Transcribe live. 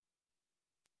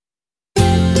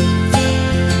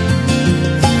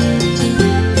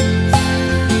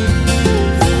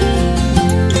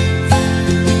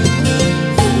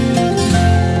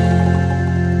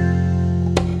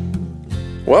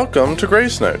Welcome to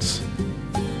Grace Notes.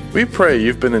 We pray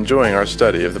you've been enjoying our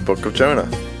study of the book of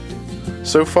Jonah.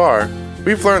 So far,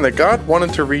 we've learned that God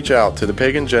wanted to reach out to the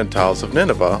pagan Gentiles of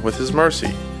Nineveh with his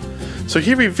mercy. So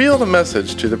he revealed a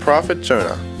message to the prophet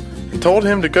Jonah and told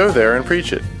him to go there and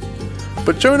preach it.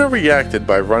 But Jonah reacted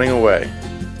by running away.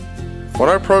 On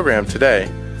our program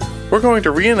today, we're going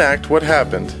to reenact what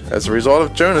happened as a result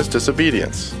of Jonah's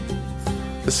disobedience.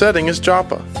 The setting is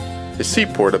Joppa, a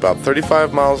seaport about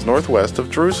 35 miles northwest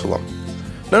of Jerusalem,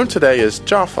 known today as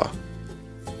Jaffa.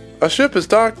 A ship is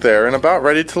docked there and about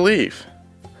ready to leave.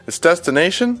 Its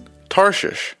destination?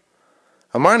 Tarshish,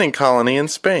 a mining colony in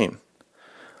Spain.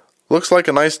 Looks like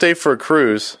a nice day for a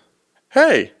cruise.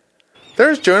 Hey,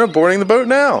 there's Jonah boarding the boat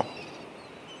now.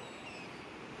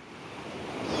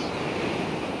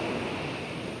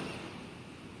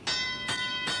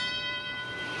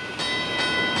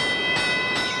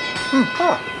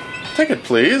 Ticket,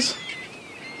 please.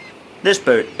 This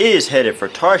boat is headed for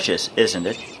Tarshish, isn't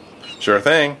it? Sure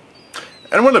thing.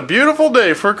 And what a beautiful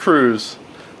day for a cruise.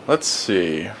 Let's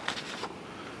see.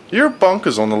 Your bunk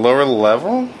is on the lower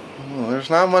level? Well, there's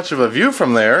not much of a view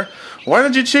from there. Why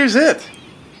did you choose it?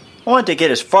 I want to get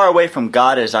as far away from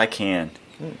God as I can.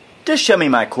 Just show me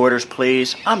my quarters,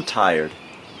 please. I'm tired.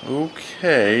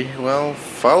 Okay, well,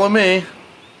 follow me.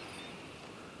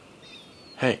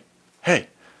 Hey,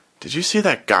 did you see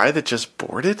that guy that just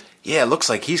boarded? Yeah, it looks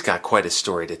like he's got quite a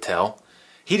story to tell.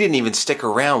 He didn't even stick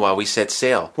around while we set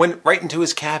sail. Went right into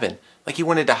his cabin, like he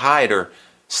wanted to hide or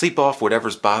sleep off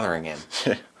whatever's bothering him.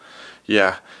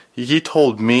 Yeah, he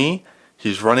told me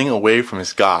he's running away from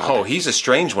his God. Oh, he's a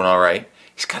strange one, all right.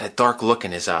 He's got a dark look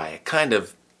in his eye, a kind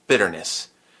of bitterness.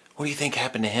 What do you think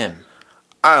happened to him?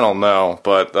 I don't know,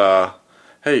 but,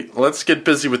 hey, let's get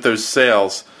busy with those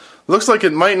sails. Looks like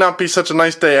it might not be such a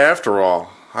nice day after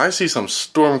all. I see some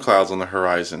storm clouds on the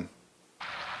horizon.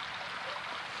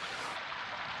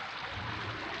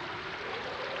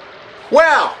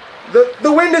 Wow!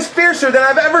 The wind is fiercer than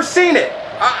I've ever seen it.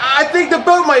 I think the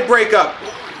boat might break up.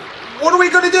 What are we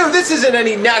going to do? This isn't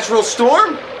any natural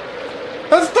storm.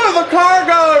 Let's throw the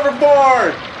cargo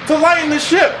overboard to lighten the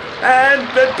ship and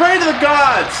pray to the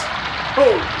gods.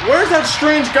 Oh, where's that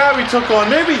strange guy we took on?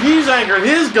 Maybe he's angered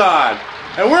his God,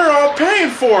 and we're all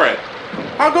paying for it.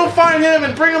 I'll go find him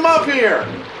and bring him up here.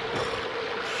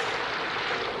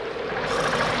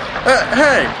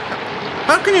 Hey,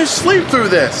 how can you sleep through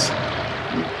this?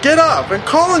 Get up and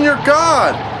call on your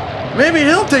God. Maybe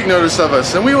he'll take notice of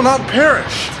us and we will not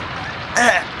perish.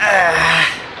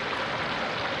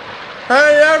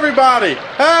 Hey, everybody.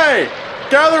 Hey,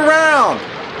 gather round.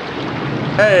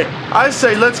 Hey, I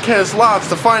say let's cast lots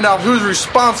to find out who's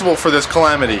responsible for this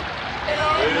calamity.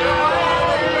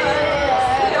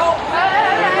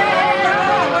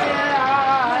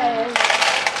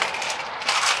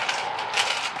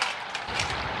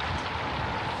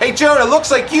 Hey, Jonah,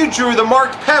 looks like you drew the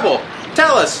marked pebble.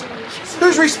 Tell us,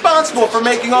 who's responsible for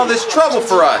making all this trouble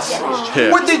for us?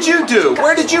 Yeah. What did you do?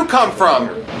 Where did you come from?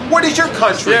 What is your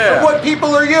country? Yeah. What people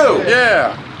are you?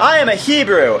 Yeah. I am a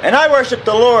Hebrew, and I worship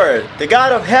the Lord, the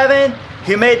God of heaven,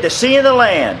 who made the sea and the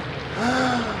land.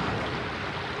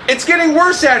 It's getting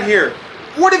worse out here.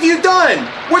 What have you done?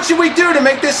 What should we do to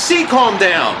make this sea calm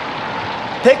down?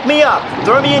 Pick me up,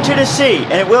 throw me into the sea,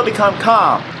 and it will become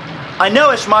calm. I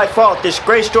know it's my fault this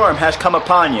great storm has come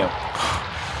upon you.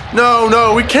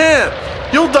 No, we can't.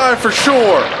 You'll die for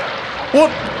sure.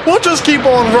 We'll just keep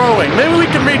on rowing. Maybe we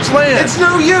can reach land. It's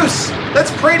no use. Let's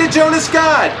pray to Jonah's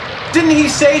God. Didn't he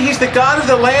say he's the God of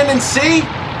the land and sea?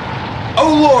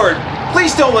 Oh Lord,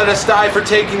 please don't let us die for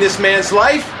taking this man's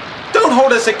life. Don't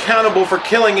hold us accountable for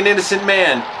killing an innocent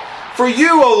man. For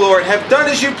you, O Lord, have done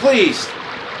as you pleased.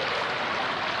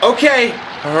 Okay.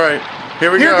 All right,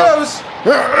 here we Here go. goes.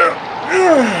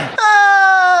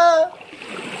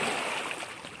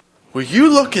 Will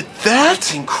you look at that?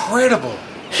 That's incredible.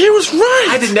 He was right.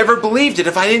 I'd have never believed it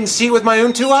if I didn't see it with my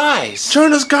own two eyes.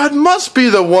 Jonah's God must be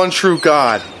the one true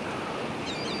God.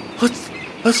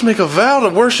 Let's make a vow to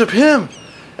worship him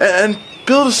and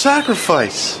build a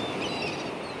sacrifice.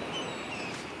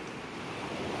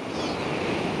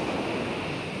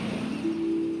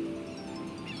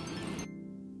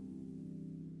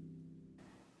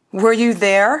 Were you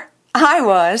there? I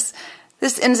was.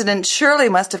 This incident surely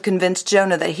must have convinced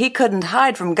Jonah that he couldn't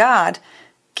hide from God.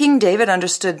 King David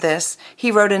understood this. He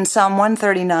wrote in Psalm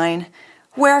 139,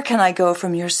 "Where can I go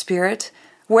from your spirit?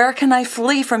 Where can I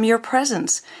flee from your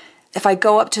presence? If I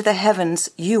go up to the heavens,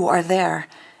 you are there.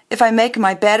 If I make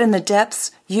my bed in the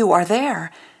depths, you are there.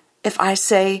 If I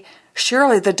say,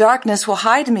 surely the darkness will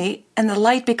hide me, and the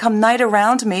light become night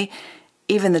around me,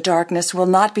 even the darkness will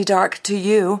not be dark to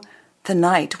you. The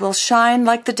night will shine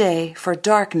like the day, for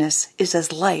darkness is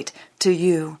as light to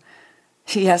you.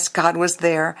 Yes, God was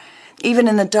there, even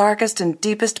in the darkest and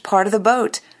deepest part of the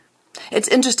boat. It's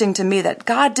interesting to me that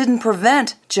God didn't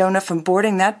prevent Jonah from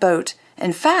boarding that boat.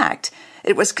 In fact,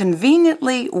 it was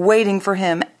conveniently waiting for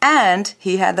him, and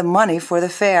he had the money for the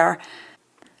fare.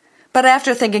 But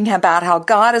after thinking about how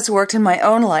God has worked in my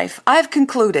own life, I've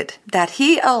concluded that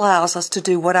He allows us to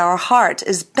do what our heart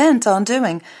is bent on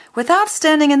doing without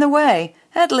standing in the way,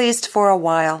 at least for a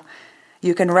while.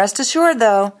 You can rest assured,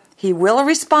 though, He will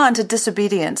respond to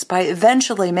disobedience by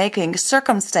eventually making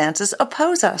circumstances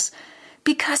oppose us,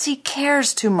 because He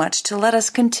cares too much to let us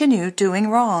continue doing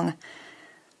wrong.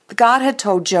 God had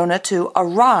told Jonah to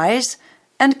arise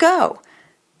and go.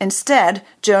 Instead,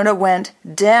 Jonah went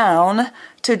down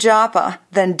to Joppa,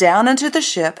 then down into the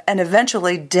ship, and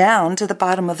eventually down to the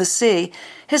bottom of the sea.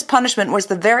 His punishment was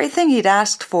the very thing he'd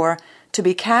asked for, to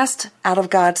be cast out of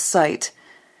God's sight.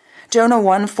 Jonah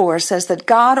 1:4 says that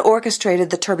God orchestrated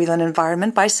the turbulent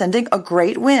environment by sending a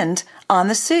great wind on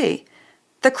the sea.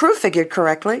 The crew figured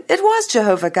correctly. It was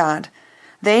Jehovah God.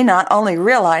 They not only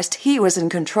realized He was in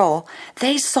control,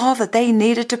 they saw that they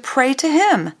needed to pray to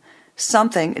Him.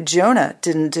 Something Jonah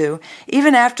didn't do,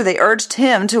 even after they urged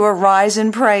him to arise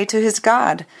and pray to his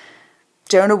God.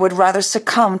 Jonah would rather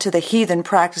succumb to the heathen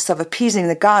practice of appeasing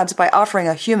the gods by offering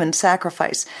a human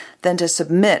sacrifice than to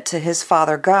submit to his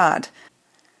Father God.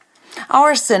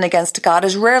 Our sin against God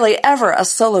is rarely ever a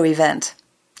solo event.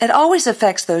 It always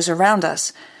affects those around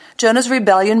us. Jonah's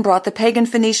rebellion brought the pagan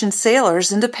Phoenician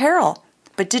sailors into peril.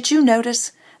 But did you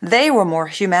notice? They were more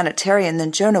humanitarian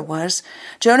than Jonah was.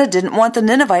 Jonah didn't want the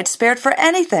Ninevites spared for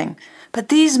anything, but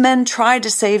these men tried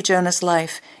to save Jonah's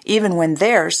life, even when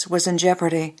theirs was in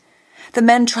jeopardy. The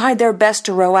men tried their best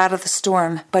to row out of the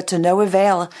storm, but to no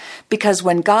avail, because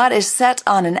when God is set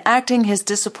on enacting His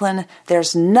discipline,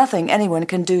 there's nothing anyone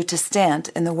can do to stand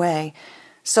in the way.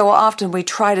 So often we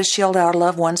try to shield our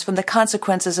loved ones from the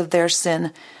consequences of their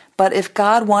sin, but if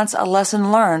God wants a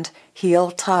lesson learned, He'll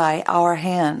tie our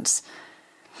hands.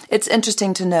 It's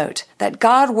interesting to note that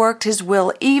God worked His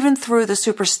will even through the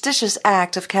superstitious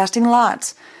act of casting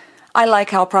lots. I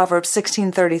like how Proverbs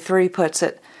 16:33 puts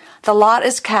it. The lot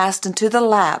is cast into the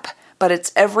lap, but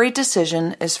its every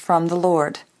decision is from the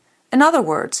Lord. In other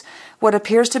words, what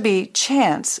appears to be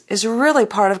chance is really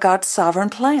part of God's sovereign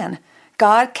plan.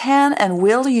 God can and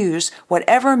will use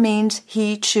whatever means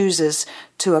He chooses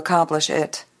to accomplish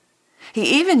it. He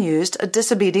even used a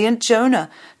disobedient Jonah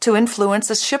to influence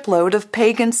a shipload of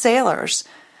pagan sailors.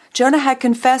 Jonah had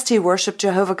confessed he worshipped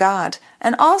Jehovah God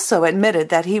and also admitted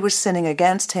that he was sinning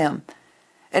against Him.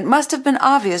 It must have been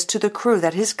obvious to the crew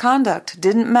that his conduct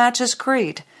didn't match his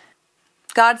creed.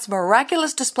 God's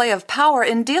miraculous display of power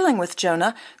in dealing with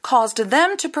Jonah caused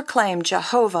them to proclaim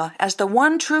Jehovah as the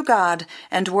one true God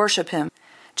and worship Him.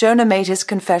 Jonah made his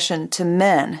confession to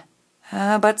men,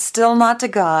 but still not to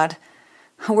God.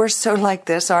 We're so like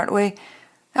this, aren't we?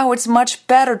 Oh, it's much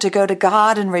better to go to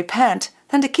God and repent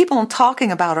than to keep on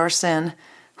talking about our sin.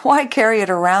 Why carry it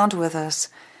around with us?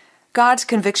 God's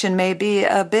conviction may be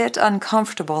a bit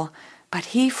uncomfortable, but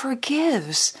He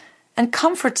forgives and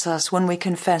comforts us when we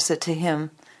confess it to Him.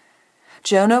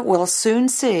 Jonah will soon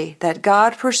see that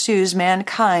God pursues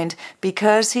mankind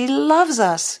because He loves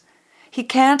us. He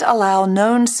can't allow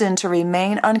known sin to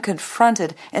remain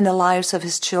unconfronted in the lives of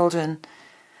His children.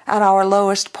 At our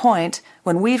lowest point,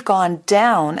 when we've gone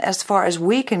down as far as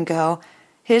we can go,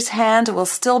 His hand will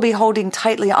still be holding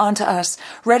tightly onto us,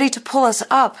 ready to pull us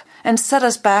up and set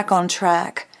us back on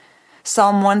track.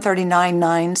 Psalm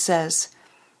 139:9 says,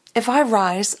 If I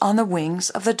rise on the wings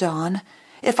of the dawn,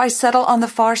 if I settle on the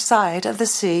far side of the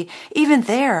sea, even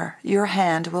there your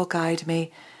hand will guide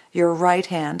me, your right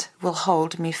hand will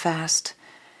hold me fast.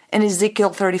 In Ezekiel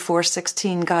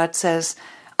 34:16, God says,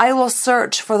 I will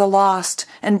search for the lost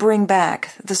and bring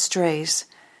back the strays.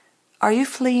 Are you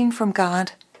fleeing from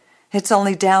God? It's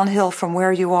only downhill from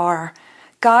where you are.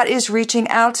 God is reaching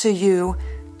out to you.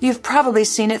 You've probably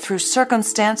seen it through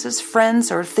circumstances,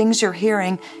 friends, or things you're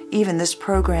hearing, even this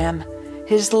program.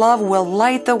 His love will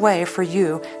light the way for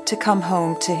you to come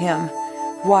home to Him.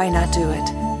 Why not do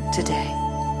it today?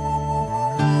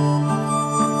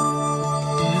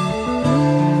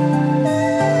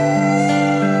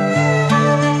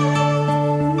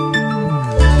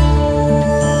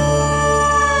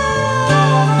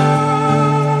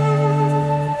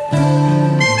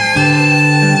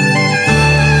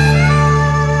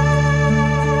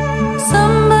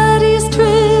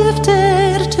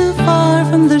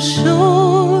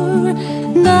 Shore,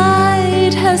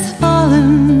 night has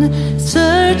fallen,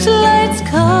 searchlights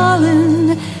calling.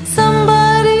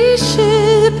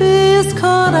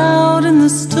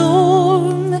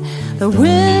 The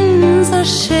winds are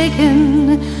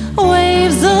shaken,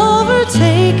 waves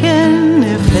overtaken.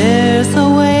 If there's a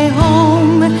way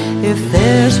home, if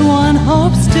there's one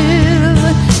hope still,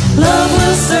 love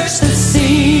will search the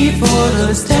sea for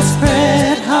those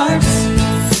desperate hearts.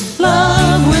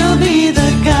 Love will be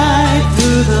the guide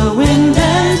through the wind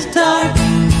and dark.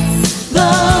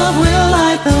 Love will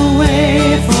light the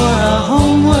way for a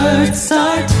homeward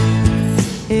start.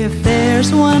 If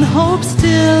there's one hope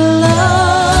still,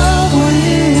 love will.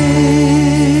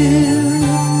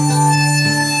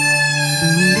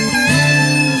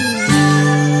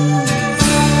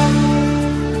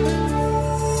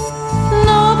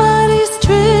 Nobody's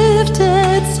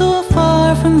drifted so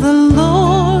far from the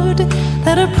Lord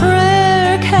that a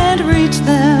prayer can't reach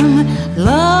them.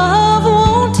 Love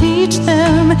won't teach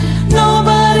them.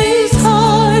 Nobody's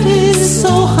heart is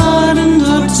so hardened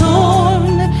or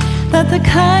torn that the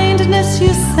kindness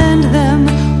you send them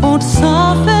won't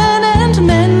soften and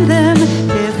mend them.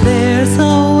 If there's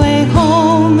a way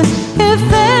home, if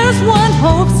there's one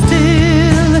hope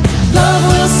still, love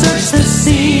will search the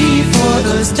sea for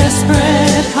those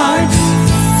desperate hearts.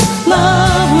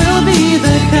 Love will be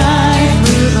the guide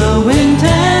through the wind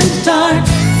and dark.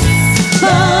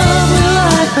 Love will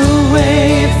light the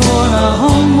way for a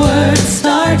homeward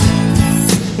start.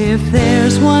 If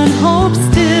there's one hope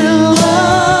still,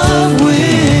 love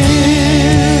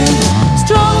will.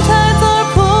 Strong tides are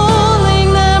pulling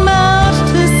them out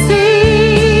to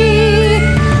sea.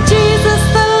 Jesus,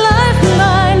 the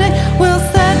lifeline, will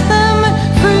set them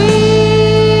free.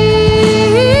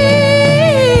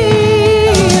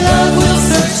 Love will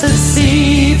search the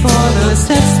sea for those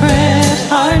desperate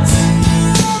hearts.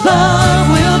 Love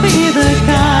will be the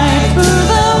guide through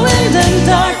the wind and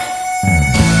dark.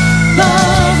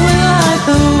 Love will light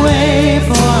the way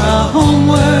for a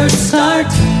homeward start.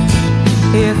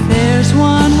 If there's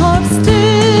one hope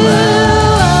still,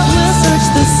 love will search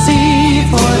the sea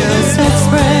for those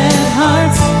desperate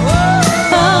hearts.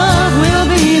 Love will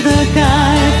be the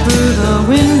guide through the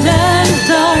wind and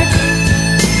dark.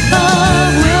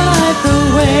 Love will light the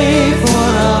way for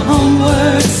a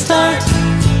homeward start.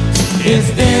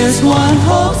 If there's one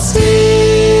hope still,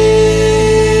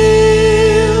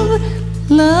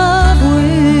 love will.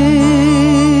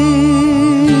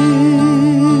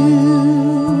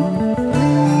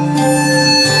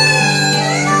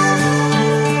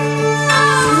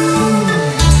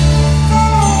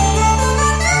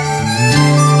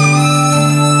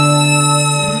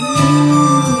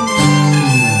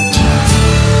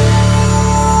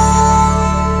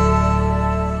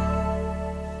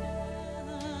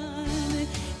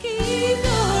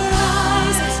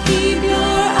 Keep your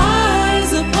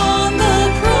eyes upon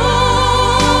the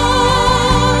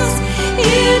cross.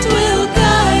 It will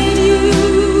guide you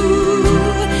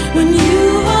when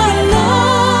you are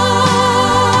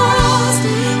lost.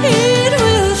 It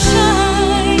will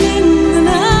shine in the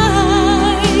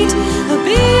night, a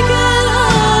beacon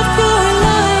of your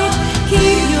light.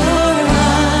 Keep your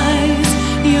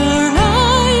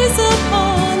eyes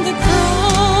upon the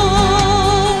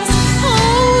cross.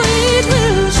 Oh, it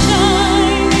will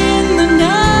shine in the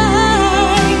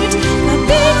night, a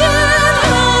beacon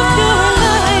of your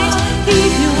light.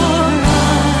 Keep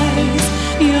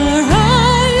your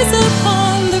eyes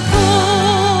upon the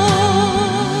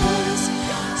cross.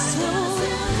 So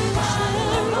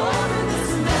share over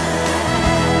this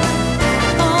land,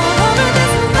 all over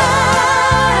this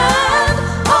land,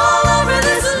 all over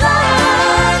this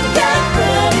land. Get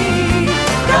ready,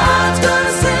 God's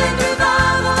gonna send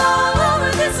revival all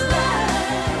over this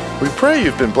land. We pray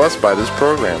you've been blessed by this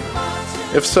program.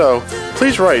 If so,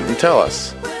 please write and tell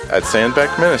us at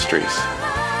Sandbeck Ministries,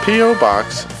 P.O.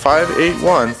 Box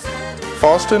 581,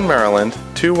 Fallston, Maryland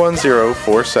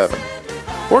 21047,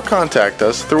 or contact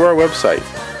us through our website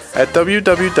at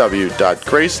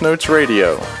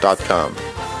www.gracenotesradio.com.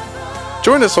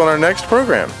 Join us on our next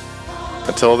program.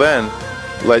 Until then,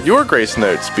 let your Grace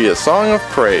Notes be a song of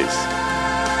praise.